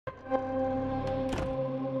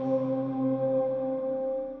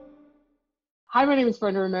Hi, my name is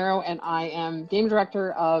Brenda Romero, and I am game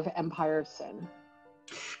director of Empire of Sin.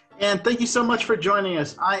 And thank you so much for joining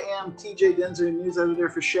us. I am TJ Denzer, news editor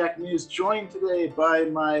for Shacknews, joined today by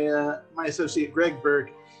my associate Greg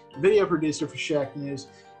Burke, video producer for Shacknews,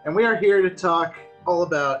 and we are here to talk all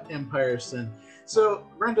about Empire of Sin. So,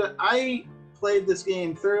 Brenda, I played this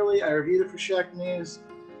game thoroughly. I reviewed it for Shacknews.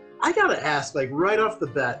 I gotta ask, like right off the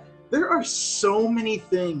bat, there are so many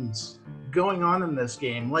things going on in this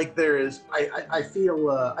game. Like there is, I feel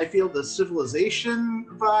the civilization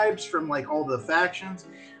vibes from like all the factions.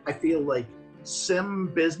 I feel like sim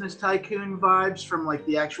business tycoon vibes from like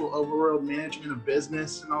the actual overworld management of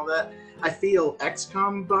business and all that. I feel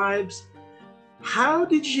XCOM vibes. How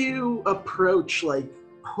did you approach like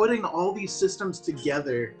putting all these systems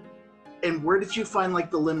together, and where did you find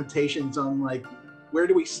like the limitations on like where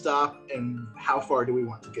do we stop and how far do we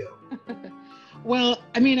want to go? Well,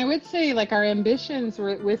 I mean, I would say like our ambitions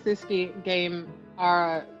with this game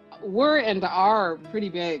were and are pretty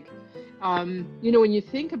big. You know, when you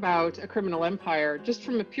think about a criminal empire, just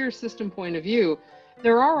from a pure system point of view,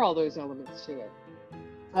 there are all those elements to it.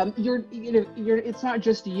 It's not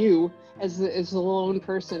just you as the lone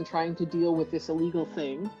person trying to deal with this illegal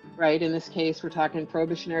thing, right? In this case, we're talking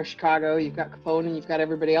Prohibitionary Chicago. You've got Capone and you've got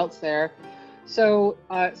everybody else there. So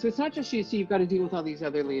it's not just you, so you've got to deal with all these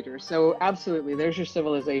other leaders. So absolutely, there's your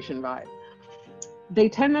civilization vibe. They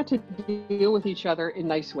tend not to deal with each other in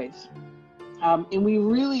nice ways. And we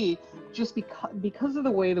really, just because of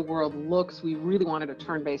the way the world looks, we really wanted a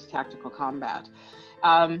turn-based tactical combat.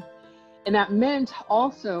 And that meant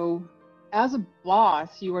also, as a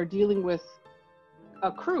boss, you are dealing with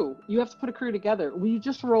a crew. You have to put a crew together. When you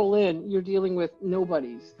just roll in, you're dealing with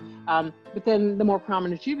nobodies. But then the more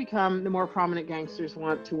prominent you become, the more prominent gangsters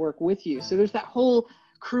want to work with you. So there's that whole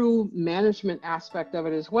crew management aspect of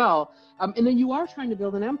it as well. And then you are trying to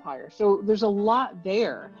build an empire. So there's a lot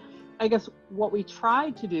there. I guess what we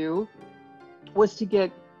tried to do was to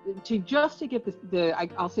get I'll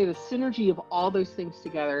say the synergy of all those things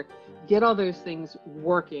together, get all those things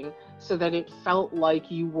working so that it felt like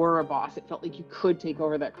you were a boss. It felt like you could take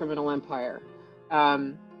over that criminal empire.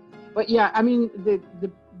 But yeah, I mean,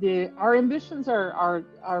 our ambitions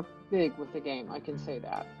are big with the game. I can say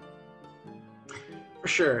that. For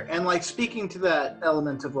sure. And like speaking to that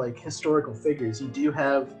element of like historical figures, you do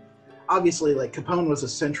have obviously like Capone was a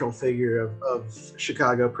central figure of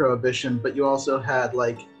Chicago Prohibition, but you also had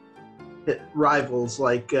like rivals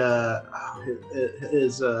like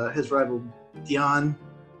his rival Dion.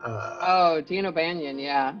 Dean O'Banion,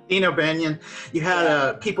 yeah. Dean O'Banion. You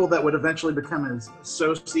had people that would eventually become his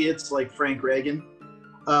associates like Frank Reagan.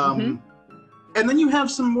 And then you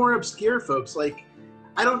have some more obscure folks. Like,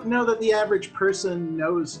 I don't know that the average person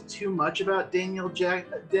knows too much about Daniel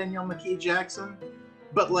McKee Jackson,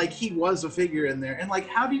 but like he was a figure in there. And like,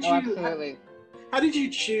 how did you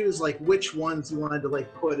choose like which ones you wanted to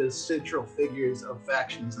like put as central figures of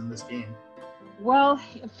factions in this game? Well,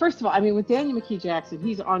 first of all, I mean, with Daniel McKee Jackson,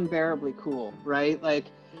 he's unbearably cool, right? Like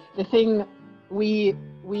the thing he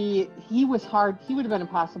was hard. He would have been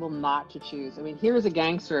impossible not to choose. I mean, here is a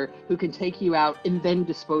gangster who can take you out and then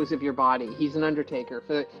dispose of your body. He's an undertaker. If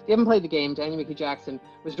you haven't played the game, Daniel McKee Jackson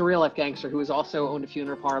was a real life gangster who was also owned a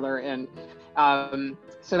funeral parlor, and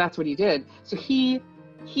so that's what he did. So he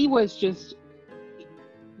was just,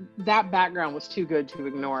 that background was too good to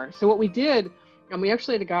ignore. So what we did, and we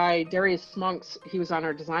actually had a guy, Darius Monks, he was on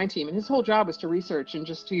our design team, and his whole job was to research and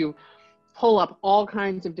just to pull up all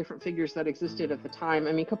kinds of different figures that existed at the time.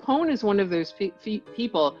 I mean, Capone is one of those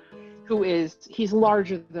people who he's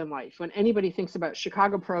larger than life. When anybody thinks about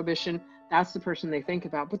Chicago Prohibition, that's the person they think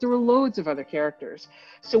about. But there were loads of other characters.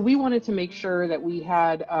 So we wanted to make sure that we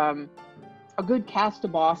had a good cast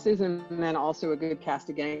of bosses and then also a good cast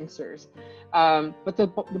of gangsters. But the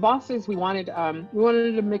bosses, we wanted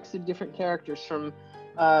a mix of different characters from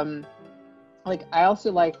like I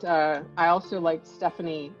also liked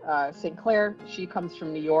Stephanie St. Clair. She comes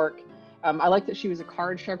from New York. I liked that she was a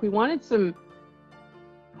card shark. We wanted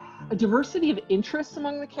a diversity of interests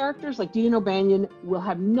among the characters. Like Dean O'Banion will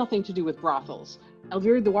have nothing to do with brothels.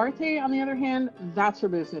 Elvira Duarte, on the other hand, that's her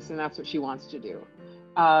business and that's what she wants to do.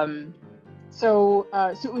 So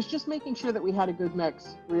it was just making sure that we had a good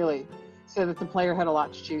mix, really, so that the player had a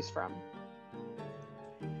lot to choose from.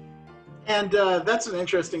 And that's an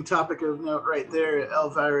interesting topic of note right there,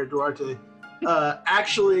 Elvira Duarte.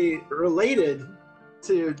 Actually related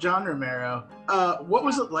to John Romero, what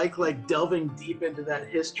was it like delving deep into that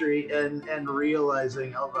history and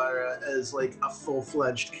realizing Elvira as like a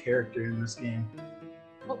full-fledged character in this game?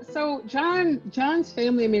 So John's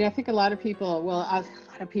family, I mean, I think a lot of people, well, a lot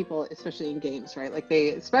of people, especially in games, right? Like they,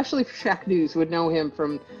 especially for Shacknews, would know him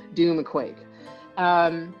from Doom and Quake.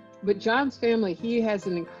 But John's family, he has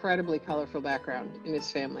an incredibly colorful background in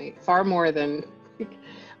his family, far more than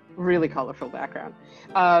really colorful background.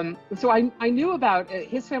 So I knew about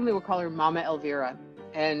his family. Would call her Mama Elvira,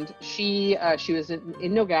 and she was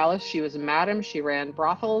in Nogales. She was a madam. She ran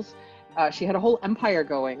brothels. She had a whole empire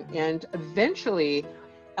going, and eventually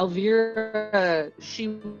Elvira,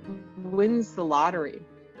 she wins the lottery.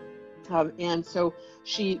 And so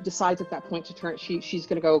she decides at that point to turn, she's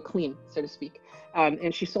going to go clean, so to speak.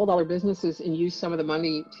 And she sold all her businesses and used some of the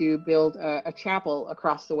money to build a chapel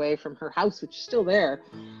across the way from her house, which is still there.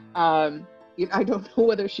 I don't know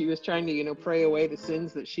whether she was trying to, pray away the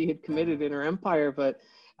sins that she had committed in her empire, but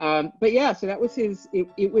yeah, so that was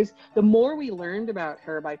it was, the more we learned about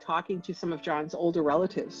her by talking to some of John's older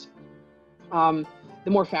relatives, the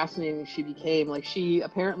more fascinating she became. Like she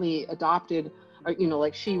apparently adopted,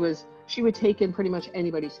 like she would take in pretty much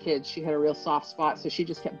anybody's kids. She had a real soft spot, so she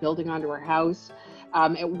just kept building onto her house.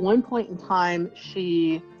 At one point in time,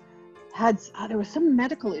 she had, there was some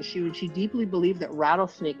medical issue, and she deeply believed that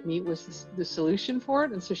rattlesnake meat was the solution for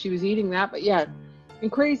it, and so she was eating that. But yeah,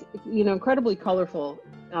 and crazy, incredibly colorful.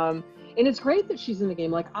 And it's great that she's in the game.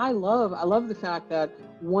 Like I love the fact that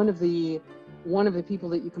one of the people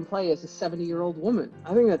that you can play is a 70-year-old woman.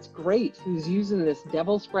 I think that's great, who's using this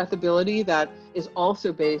devil's breath ability that is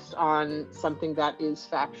also based on something that is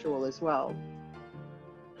factual as well.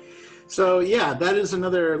 So yeah, that is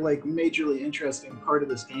another like majorly interesting part of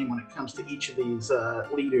this game when it comes to each of these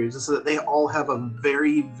leaders, is that they all have a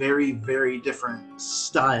very, very, very different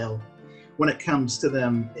style when it comes to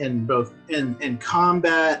them in both in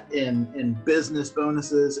combat, in business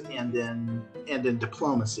bonuses, and in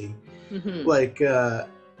diplomacy. Mm-hmm.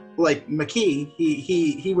 Like McKee,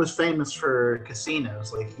 he was famous for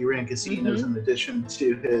casinos. Like he ran casinos in addition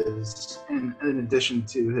to his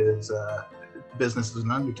business as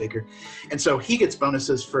an undertaker, and so he gets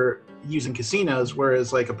bonuses for using casinos,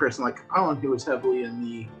 whereas like a person like Capone, who was heavily in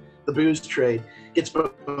the booze trade, gets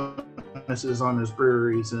bonuses on his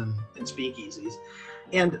breweries and speakeasies.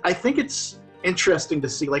 And I think it's interesting to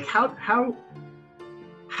see like how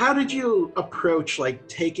did you approach like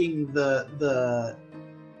taking the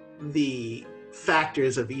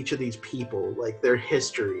factors of each of these people, like their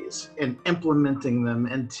histories, and implementing them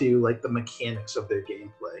into like the mechanics of their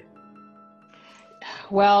gameplay?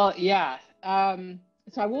 Well, yeah.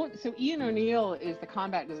 So Ian O'Neill is the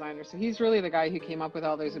combat designer. So he's really the guy who came up with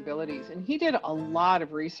all those abilities, and he did a lot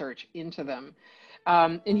of research into them.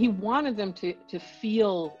 And he wanted them to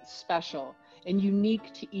feel special and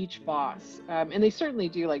unique to each boss. And they certainly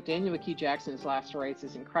do. Like Daniel McKee Jackson's Last Rites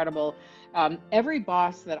is incredible. Every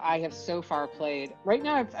boss that I have so far played, right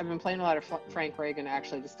now I've been playing a lot of Frank Reagan,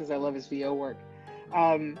 actually, just because I love his VO work.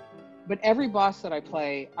 But every boss that I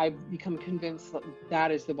play, I've become convinced that that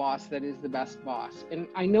is the boss that is the best boss. And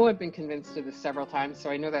I know I've been convinced of this several times, so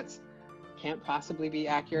I know that's can't possibly be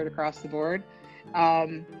accurate across the board.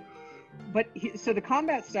 So the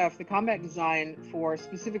combat stuff, the combat design for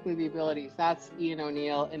specifically the abilities, that's Ian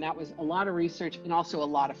O'Neill, and that was a lot of research and also a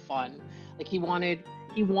lot of fun. Like he wanted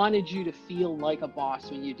you to feel like a boss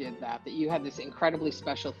when you did that you had this incredibly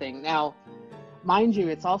special thing. Now, mind you,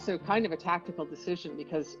 it's also kind of a tactical decision,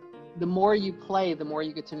 because the more you play, the more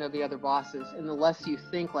you get to know the other bosses, and the less you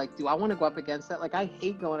think like, do I want to go up against that? Like I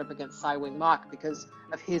hate going up against Cywing Mok because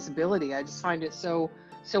of his ability. I just find it so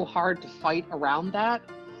hard to fight around that.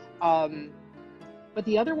 But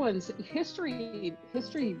the other ones, history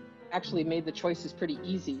actually made the choices pretty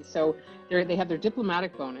easy. So they have their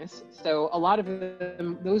diplomatic bonus. So a lot of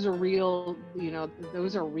them, those are real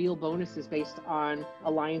bonuses based on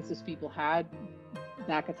alliances people had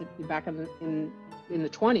back in the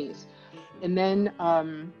 20s. And then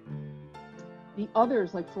the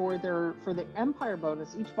others, like for the empire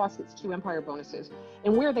bonus, each boss gets 2 empire bonuses.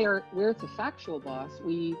 And where it's a factual boss,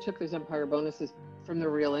 we took those empire bonuses from the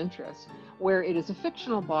real interest. Where it is a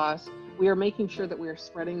fictional boss, we are making sure that we are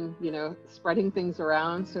spreading things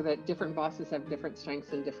around so that different bosses have different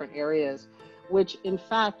strengths in different areas. Which, in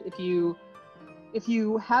fact, if you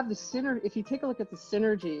have if you take a look at the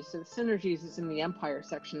synergies, so the synergies is in the empire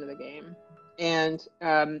section of the game. And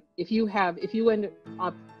if you end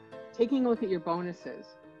up taking a look at your bonuses,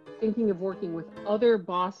 thinking of working with other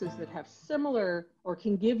bosses that have similar or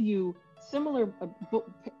can give you similar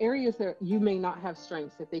areas that you may not have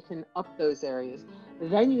strengths, that they can up those areas,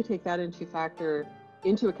 then you take that into account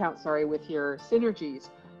with your synergies,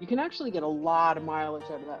 you can actually get a lot of mileage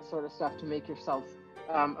out of that sort of stuff to make yourself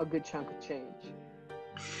a good chunk of change.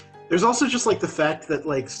 There's also just like the fact that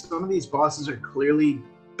like some of these bosses are clearly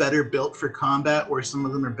better built for combat, where some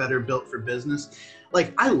of them are better built for business.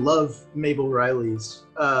 Like, I love Mabel Riley's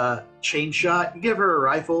chain shot. You give her a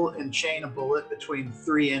rifle and chain a bullet between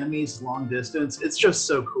 3 enemies long distance. It's just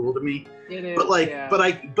so cool to me. It is, but like, yeah.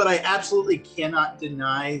 but I absolutely cannot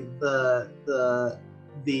deny the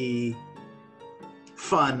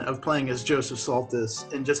fun of playing as Joseph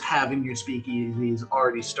Saltis and just having your speakeasies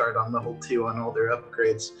already start on level 2 on all their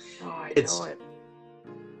upgrades. Oh, I It's know it.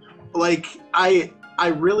 like I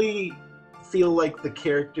really feel like the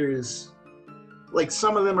characters, like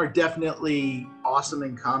some of them are definitely awesome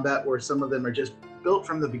in combat, where some of them are just built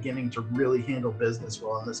from the beginning to really handle business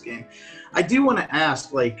well in this game. I do want to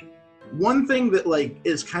ask, like, one thing that like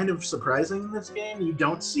is kind of surprising in this game, you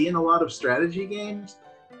don't see in a lot of strategy games,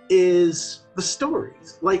 is the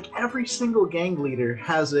stories. Like, every single gang leader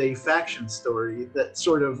has a faction story that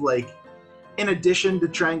sort of like, in addition to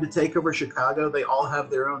trying to take over Chicago, they all have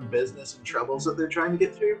their own business and troubles that they're trying to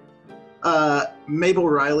get through. Mabel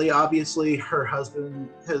Riley, obviously, her husband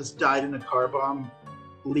has died in a car bomb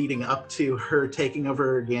leading up to her taking over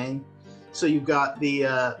her gang. So you've got the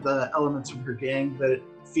elements of her gang that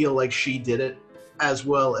feel like she did it, as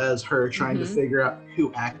well as her trying to figure out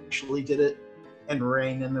who actually did it and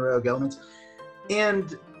rein in the rogue elements.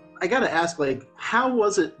 And I gotta ask, like, how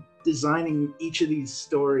was it designing each of these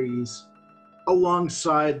stories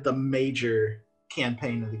alongside the major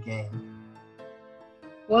campaign of the game?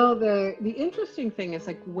 Well, the interesting thing is,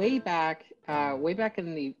 like, way back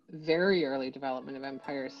in the very early development of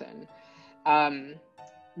Empire Sin,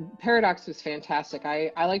 Paradox was fantastic.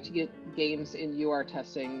 I like to get games in UR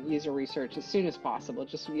testing, user research, as soon as possible,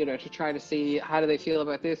 just, you know, to try to see how do they feel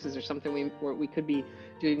about this. Is there something we could be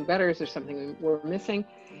doing better? Is there something we're missing?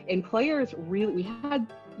 And players really,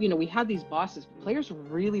 we had these bosses, but players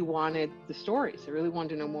really wanted the stories. They really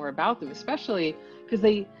wanted to know more about them, especially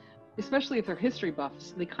because especially if they're history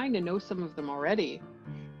buffs, they kind of know some of them already.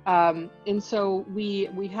 And so we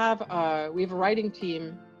have a writing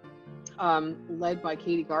team led by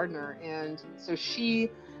Katie Gardner, and so she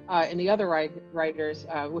and the other writers,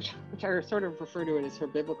 which I sort of refer to it as her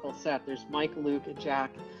biblical set. There's Mike, Luke, and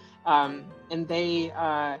Jack, and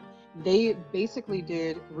they basically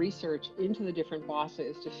did research into the different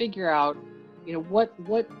bosses to figure out, you know,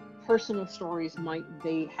 what personal stories might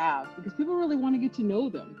they have, because people really want to get to know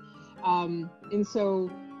them. And so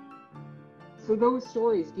those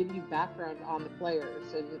stories give you background on the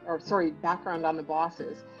players, background on the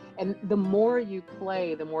bosses. And the more you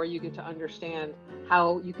play, the more you get to understand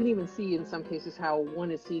how you can even see, in some cases, how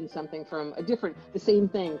one is seeing something from the same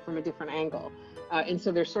thing from a different angle. And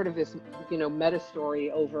so there's sort of this, you know, meta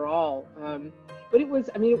story overall. But it was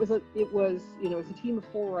a team of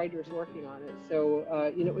 4 writers working on it.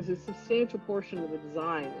 So, it was a substantial portion of the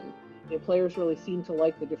design, and, you know, players really seem to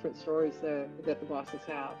like the different stories that the bosses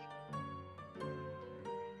have.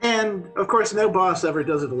 And of course, no boss ever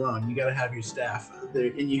does it alone. You got to have your staff there,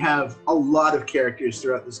 and you have a lot of characters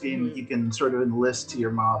throughout this game that you can sort of enlist to your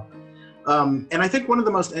mob. And I think one of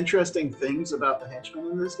the most interesting things about the henchmen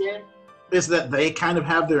in this game is that they kind of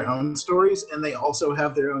have their own stories, and they also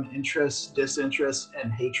have their own interests, disinterests,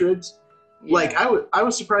 and hatreds. Yeah. Like, I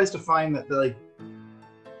was surprised to find that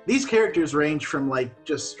these characters range from like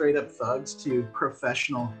just straight up thugs to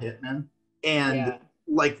professional hitmen, and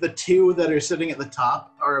like the 2 that are sitting at the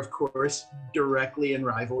top are, of course, directly in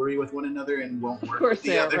rivalry with one another and won't work with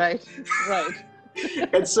the other. Right.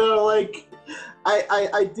 And so, like,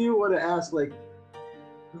 I do want to ask, like,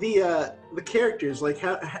 the characters, like,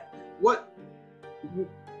 what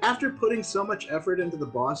after putting so much effort into the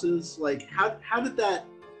bosses, like, how did that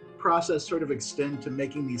process sort of extend to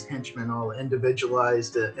making these henchmen all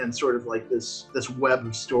individualized and sort of like this web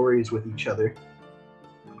of stories with each other?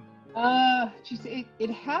 It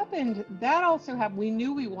happened. That also happened. We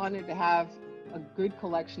knew we wanted to have a good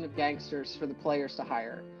collection of gangsters for the players to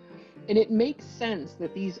hire. And it makes sense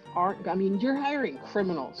that these aren't, I mean, you're hiring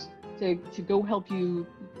criminals to go help you,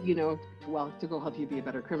 to go help you be a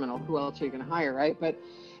better criminal. Who else are you going to hire, right? But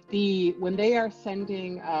when they are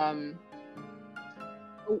sending,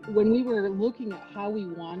 when we were looking at how we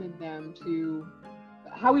wanted them to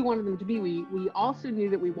be, we also knew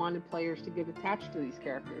that we wanted players to get attached to these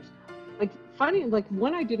characters. Like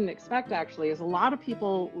one I didn't expect, actually, is a lot of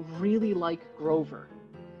people really like Grover,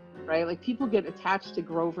 right? Like, people get attached to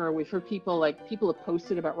Grover. We've heard people have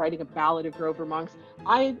posted about writing a ballad of Grover Monks.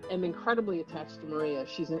 I am incredibly attached to Maria.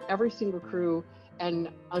 She's in every single crew, and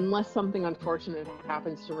unless something unfortunate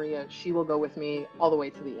happens to Maria, she will go with me all the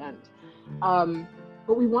way to the end.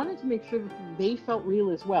 but we wanted to make sure that they felt real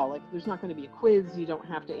as well. Like, there's not going to be a quiz, you don't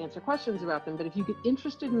have to answer questions about them, but if you get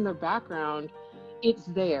interested in their background, it's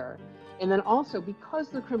there. And then also, because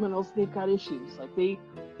they're criminals, they've got issues. Like, they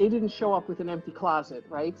didn't show up with an empty closet,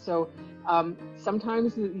 right? So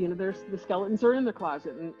sometimes, you know, the skeletons are in the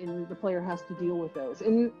closet, and the player has to deal with those.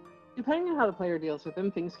 And depending on how the player deals with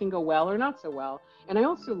them, things can go well or not so well. And I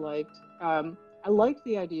also liked, I liked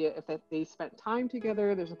the idea if that they spent time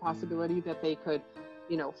together, there's a possibility that they could,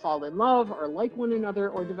 you know, fall in love or like one another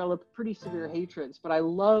or develop pretty severe hatreds. But I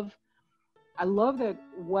love that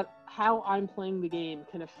how I'm playing the game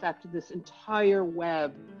can affect this entire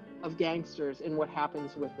web of gangsters and what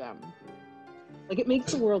happens with them. Like, it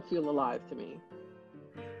makes the world feel alive to me.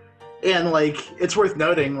 And like, it's worth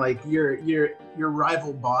noting, like, your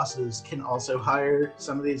rival bosses can also hire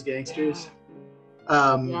some of these gangsters.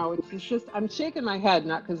 No, it's just, I'm shaking my head,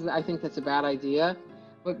 not because I think that's a bad idea,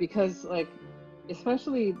 but because, like,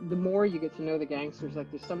 especially the more you get to know the gangsters, like,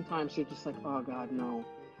 there's sometimes you're just like, oh God, no.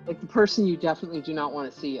 Like, the person you definitely do not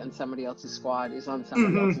want to see on somebody else's squad is on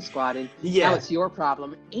somebody else's squad, and now it's your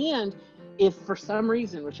problem. And if for some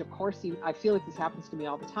reason, which of course I feel like this happens to me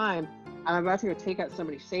all the time, I'm about to go take out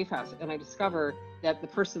somebody's safe house, and I discover that the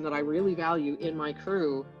person that I really value in my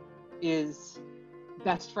crew is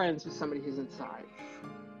best friends with somebody who's inside,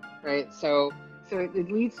 right? So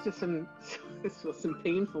it leads to some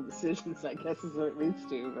painful decisions, I guess, is what it leads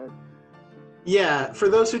to. But yeah, for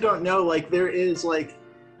those who don't know, like, there is, like,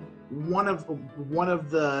 one of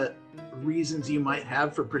the reasons you might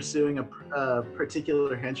have for pursuing a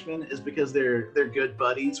particular henchman is because they're good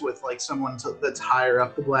buddies with, like, someone that's higher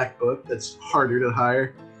up the black book, that's harder to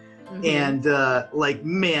hire. And like,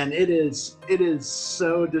 man, it is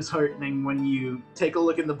so disheartening when you take a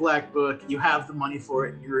look in the black book, you have the money for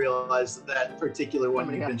it, and you realize that particular one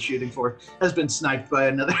you've been shooting for has been sniped by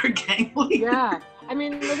another gang leader. Yeah, I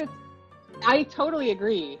mean, look, I totally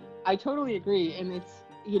agree, and it's,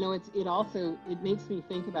 you know, it also makes me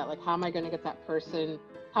think about, like, how am I going to get that person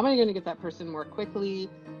more quickly?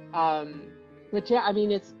 But yeah, I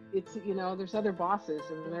mean, it's you know, there's other bosses,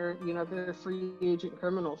 and they're free agent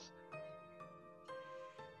criminals.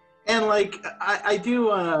 And like, I do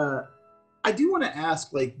want to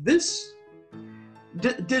ask, like, this,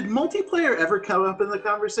 did multiplayer ever come up in the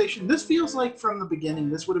conversation? This feels like from the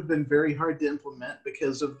beginning this would have been very hard to implement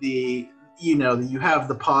because of the, you know, you have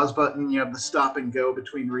the pause button, you have the stop and go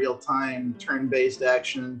between real-time turn-based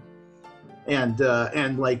action, and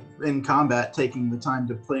like, in combat, taking the time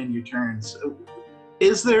to plan your turns.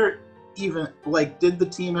 Is there even, like, did the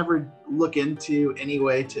team ever look into any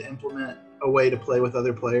way to implement a way to play with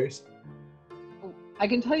other players? I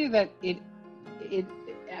can tell you that it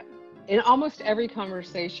in almost every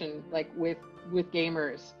conversation, like with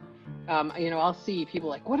gamers, you know, I'll see people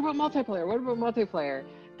like, what about multiplayer?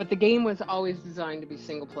 But the game was always designed to be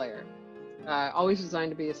single player, always designed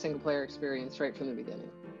to be a single player experience right from the beginning.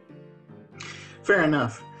 Fair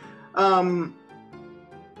enough.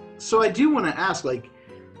 So I do want to ask, like,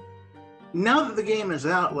 now that the game is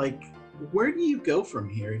out, like, where do you go from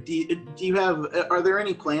here? Do you have, are there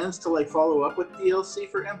any plans to, like, follow up with DLC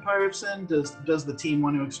for Empire of Sin? Does the team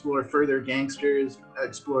want to explore further gangsters,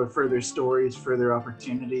 explore further stories, further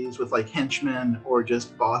opportunities with, like, henchmen or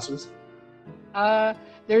just bosses?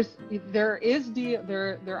 There is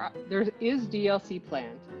DLC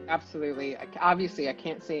planned. Absolutely. Obviously, I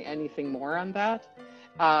can't say anything more on that.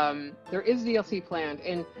 There is DLC planned,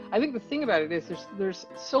 and I think the thing about it is there's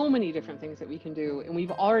so many different things that we can do, and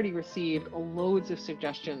we've already received loads of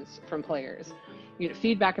suggestions from players. You know,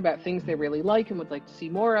 feedback about things they really like and would like to see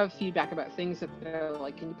more of, feedback about things that they're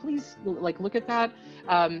like, can you please, like, look at that?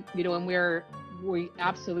 You know, and we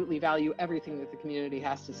absolutely value everything that the community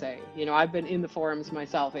has to say. You know, I've been in the forums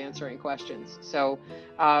myself answering questions. So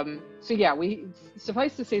yeah,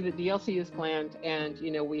 suffice to say that DLC is planned, and,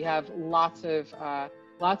 you know, we have lots of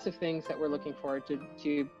things that we're looking forward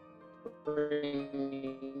to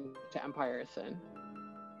bring to Empire of Sin.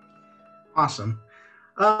 Awesome.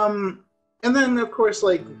 And then, of course,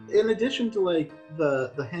 like, in addition to, like,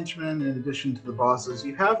 the henchmen, in addition to the bosses,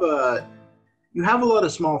 you have a lot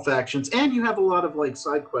of small factions, and you have a lot of, like,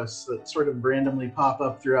 side quests that sort of randomly pop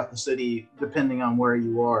up throughout the city depending on where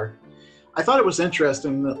you are. I thought it was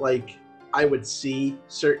interesting that, like, I would see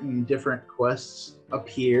certain different quests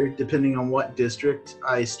appear depending on what district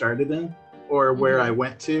I started in or where I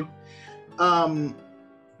went to.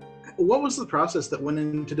 What was the process that went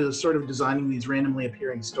into sort of designing these randomly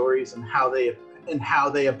appearing stories, and how they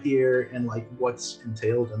appear, and, like, what's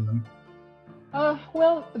entailed in them?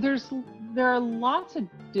 Well, there are lots of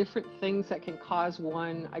different things that can cause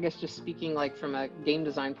one, I guess, just speaking, like, from a game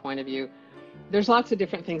design point of view, there's lots of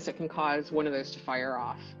different things that can cause one of those to fire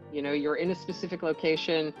off. You know, you're in a specific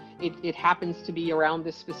location, it happens to be around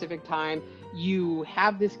this specific time, you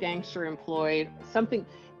have this gangster employed, something,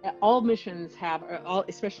 all missions have,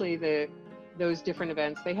 especially those different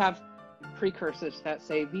events, they have precursors that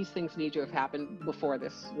say these things need to have happened before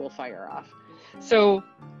this will fire off. So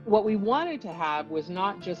what we wanted to have was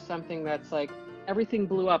not just something that's like everything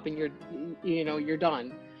blew up and you're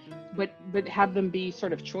done, but have them be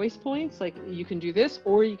sort of choice points, like you can do this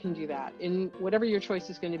or you can do that, and whatever your choice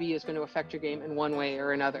is going to be is going to affect your game in one way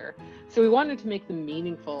or another. So we wanted to make them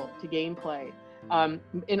meaningful to gameplay,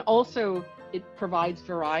 and also it provides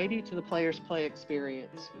variety to the player's play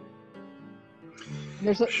experience.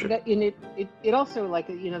 There's Sure. it also, like,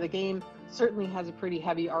 you know, the game certainly has a pretty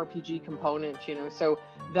heavy RPG component, you know, so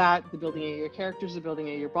that the building of your characters, the building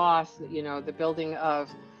of your boss, you know, the building of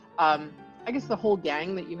I guess the whole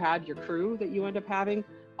gang that you had, your crew that you end up having,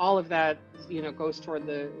 all of that, you know, goes toward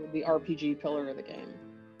the RPG pillar of the game.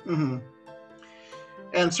 Mm-hmm.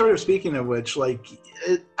 And sort of speaking of which, like,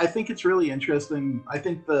 I think it's really interesting. I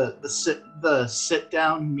think the sit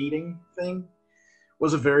down meeting thing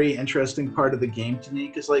was a very interesting part of the game to me,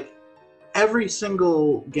 because like every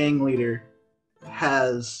single gang leader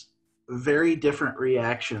has very different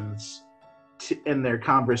reactions in their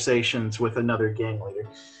conversations with another gang leader.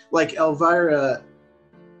 Like Elvira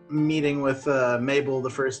meeting with Mabel the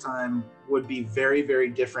first time would be very, very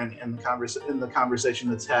different in the conversation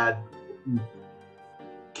that's had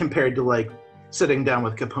compared to like sitting down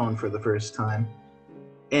with Capone for the first time.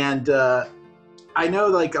 And I know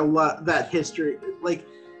like a lot that history, like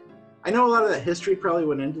I know a lot of that history probably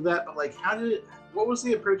went into that, but like what was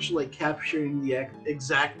the approach to like capturing the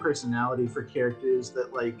exact personality for characters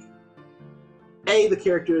that like A, the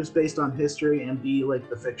characters based on history, and B, like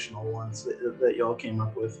the fictional ones that y'all came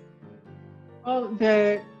up with? Well,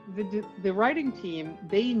 the writing team,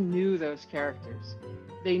 they knew those characters.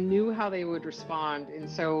 They knew how they would respond, and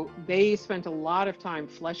so they spent a lot of time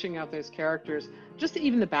fleshing out those characters, just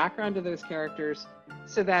even the background of those characters,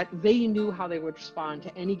 so that they knew how they would respond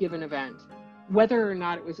to any given event, whether or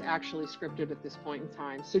not it was actually scripted at this point in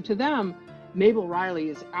time. So to them, Mabel Riley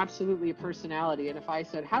is absolutely a personality, and if I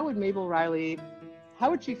said, how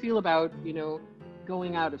would she feel about, you know,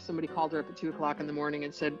 going out, if somebody called her up at 2 o'clock in the morning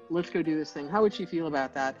and said, let's go do this thing, how would she feel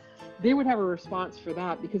about that? They would have a response for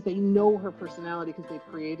that because they know her personality, because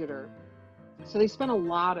they've created her. So they spent a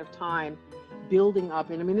lot of time building up,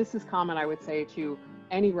 and I mean, this is common, I would say, to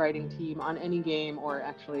any writing team on any game, or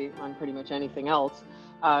actually on pretty much anything else,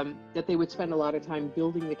 that they would spend a lot of time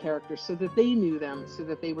building the characters so that they knew them, so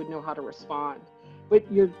that they would know how to respond.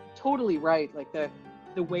 But you're totally right, like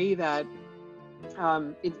the way that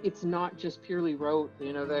it's not just purely rote,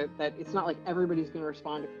 you know, that it's not like everybody's going to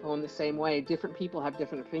respond to Capone the same way. Different people have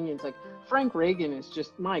different opinions. Like Frank Reagan is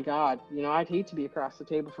just, my God, you know, I'd hate to be across the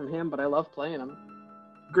table from him, but I love playing him.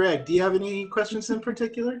 Greg, do you have any questions in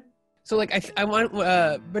particular? So like I want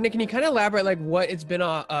Brenda, can you kind of elaborate like what it's been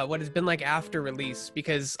like after release?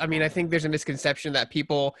 Because I mean, I think there's a misconception that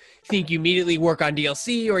people think you immediately work on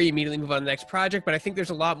DLC or you immediately move on to the next project, but I think there's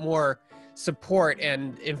a lot more support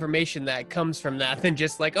and information that comes from that than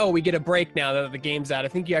just like, oh, we get a break now that the game's out. I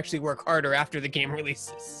think you actually work harder after the game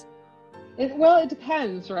releases. Well, it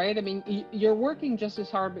depends, right? I mean, you're working just as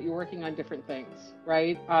hard, but you're working on different things,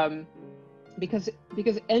 right? Because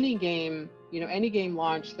any game, you know, any game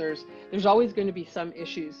launch, there's always going to be some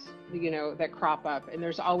issues, you know, that crop up, and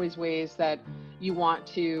there's always ways that you want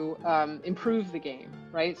to improve the game,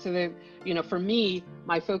 right? So that, you know, for me,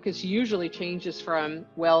 my focus usually changes from,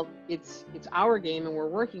 well, it's our game and we're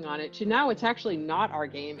working on it, to now it's actually not our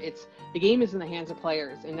game. The game is in the hands of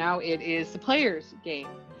players, and now it is the players' game.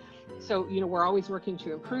 So, you know, we're always working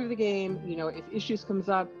to improve the game. You know, if issues come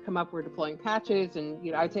up, we're deploying patches, and,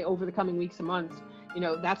 you know, I'd say over the coming weeks and months, you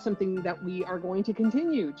know, that's something that we are going to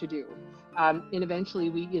continue to do. And eventually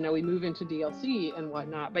we move into DLC and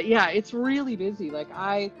whatnot. But yeah, it's really busy. Like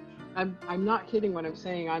I'm not kidding when I'm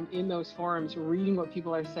saying I'm in those forums reading what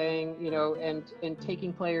people are saying, you know, and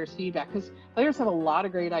taking players' feedback, because players have a lot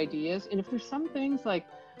of great ideas. And if there's some things like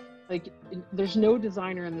there's no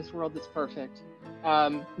designer in this world that's perfect.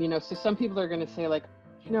 You know, so some people are going to say like,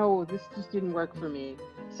 you know, this just didn't work for me.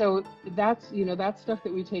 So that's stuff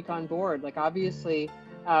that we take on board. Like obviously,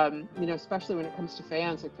 you know, especially when it comes to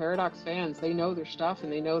fans, like Paradox fans, they know their stuff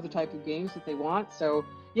and they know the type of games that they want. So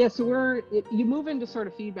yeah, so you move into sort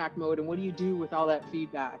of feedback mode, and what do you do with all that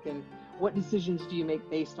feedback, and what decisions do you make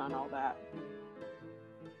based on all that?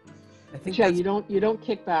 I think you don't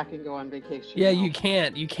kick back and go on vacation. Yeah, you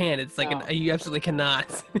can't. It's like you absolutely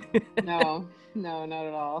cannot. No, not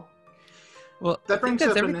at all. Well, that brings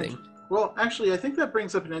up everything. Well, actually, I think that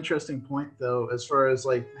brings up an interesting point, though, as far as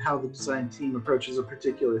like how the design team approaches a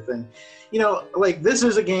particular thing. You know, like this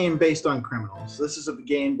is a game based on criminals. This is a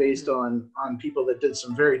game based on people that did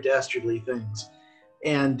some very dastardly things,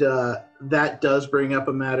 and that does bring up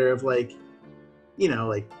a matter of like, you know,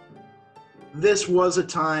 like this was a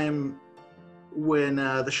time when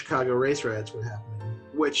the Chicago race riots were happening,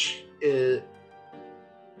 which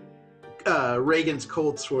Reagan's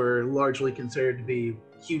Colts were largely considered to be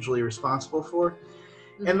hugely responsible for.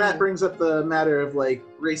 And that brings up the matter of like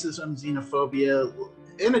racism, xenophobia,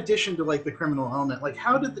 in addition to like the criminal element. Like,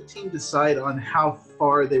 how did the team decide on how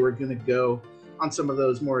far they were going to go on some of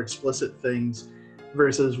those more explicit things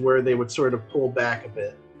versus where they would sort of pull back a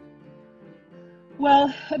bit?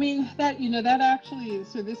 Well, I mean, that, you know, that actually,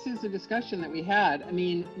 so this is a discussion that we had. I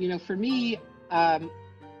mean, you know, for me,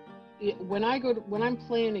 when I'm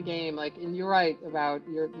playing a game, like, and you're right about,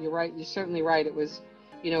 you're right, you're certainly right. It was,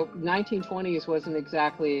 you know, 1920s wasn't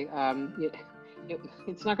exactly,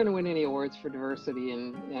 it's not going to win any awards for diversity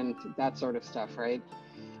and that sort of stuff, right?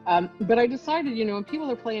 But I decided, you know, when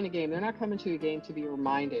people are playing a game, they're not coming to a game to be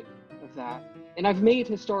reminded of that. And I've made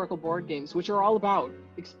historical board games, which are all about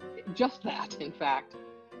just that, in fact.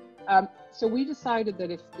 So we decided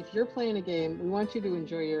that if you're playing a game, we want you to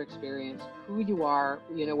enjoy your experience, who you are,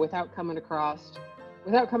 you know, without coming across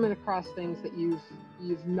things that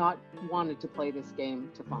you've not wanted to play this game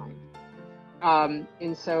to find.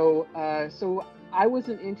 And so I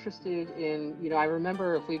wasn't interested in, you know, I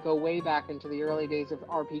remember if we go way back into the early days of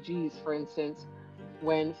RPGs, for instance,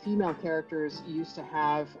 when female characters used to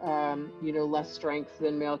have, you know, less strength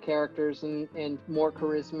than male characters and more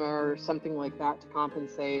charisma or something like that to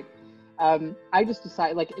compensate. I just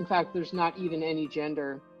decided, like, in fact, there's not even any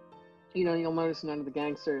gender. You know, you'll notice none of the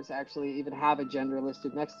gangsters actually even have a gender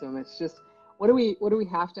listed next to them. It's just, what do we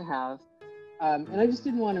have to have? And I just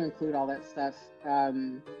didn't want to include all that stuff,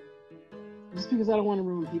 just because I don't want to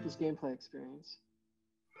ruin people's gameplay experience.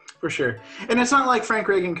 For sure. And it's not like Frank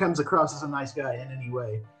Reagan comes across as a nice guy in any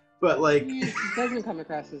way, but like... He doesn't come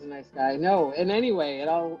across as a nice guy. No, in any way.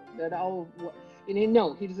 No,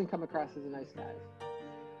 he doesn't come across as a nice guy.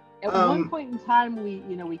 At one point in time,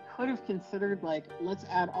 we could have considered, like, let's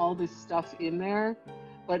add all this stuff in there,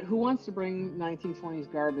 but who wants to bring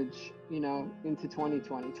 1920s garbage, you know, into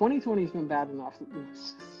 2020? 2020's been bad enough.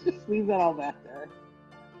 Just leave that all back there.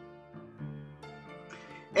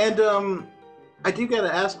 And I do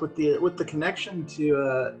gotta ask, with the connection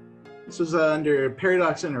to this was under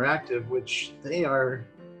Paradox Interactive, which they are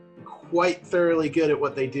quite thoroughly good at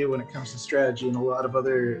what they do when it comes to strategy and a lot of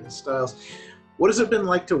other styles. What has it been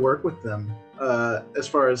like to work with them as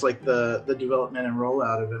far as like the development and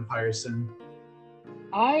rollout of Empire Sin?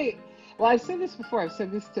 I've said this before. I've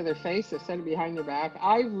said this to their face. I've said it behind their back.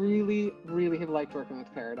 I really, really have liked working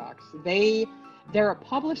with Paradox. They're a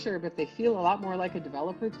publisher, but they feel a lot more like a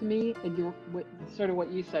developer to me. And sort of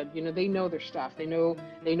what you said, you know, they know their stuff. They know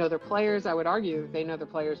their players. I would argue they know their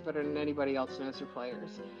players better than anybody else knows their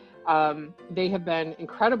players. They have been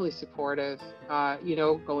incredibly supportive, you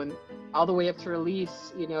know, going all the way up to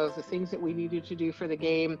release, you know, the things that we needed to do for the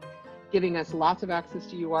game, giving us lots of access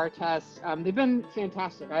to UR tests. They've been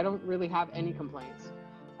fantastic. I don't really have any complaints.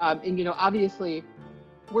 And, you know, obviously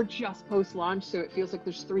we're just post-launch, so it feels like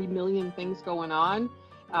there's 3 million things going on,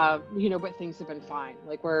 you know, but things have been fine.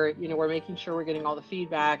 Like we're making sure we're getting all the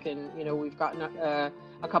feedback, and, you know, we've gotten a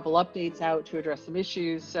couple updates out to address some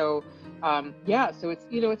issues. So yeah, so it's,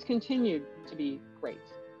 you know, it's continued to be great.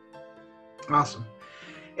 Awesome.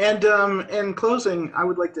 And in closing, I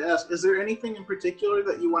would like to ask, is there anything in particular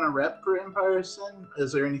that you want to rep for Empire Sin?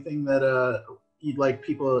 Is there anything that you'd like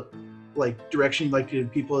people, like direction you'd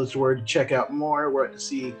like people as to where to check out more, where to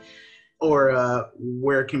see, or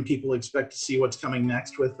where can people expect to see what's coming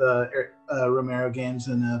next with Romero Games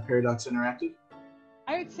and Paradox Interactive?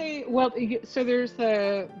 I would say, well, so there's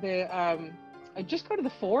just go to the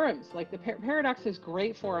forums. Like the Paradox has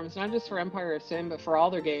great forums, not just for Empire of Sin, but for all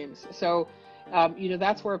their games. So, you know,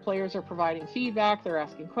 that's where players are providing feedback. They're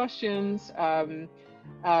asking questions.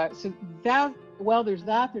 So that, well, there's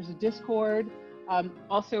a Discord,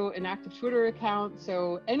 also an active Twitter account.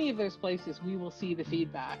 So any of those places, we will see the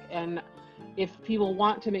feedback. And if people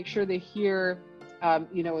want to make sure they hear,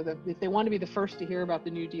 you know, if they want to be the first to hear about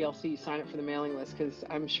the new DLC, sign up for the mailing list, because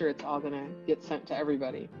I'm sure it's all going to get sent to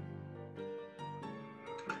everybody.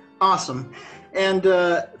 Awesome. And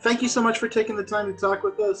thank you so much for taking the time to talk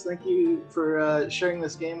with us. Thank you for sharing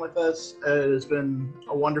this game with us. It has been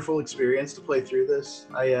a wonderful experience to play through this.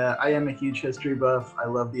 I am a huge history buff. I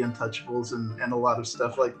love the Untouchables and a lot of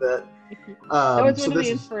stuff like that. That was one of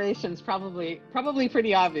the inspirations, probably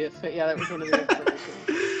pretty obvious, but yeah, that was one of the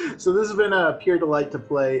inspirations. So this has been a pure delight to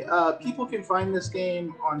play. People can find this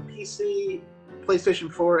game on PC,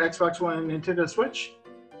 PlayStation 4, Xbox One, and Nintendo Switch.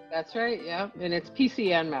 That's right, yeah. And it's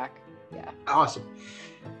PC and Mac. Yeah. Awesome.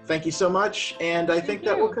 Thank you so much, and I think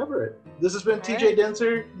that will cover it. This has been All TJ right.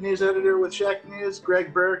 Denzer, news editor with Shacknews,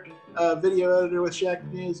 Greg Burke, video editor with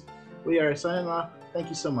Shacknews. We are signing off. Thank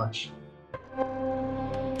you so much.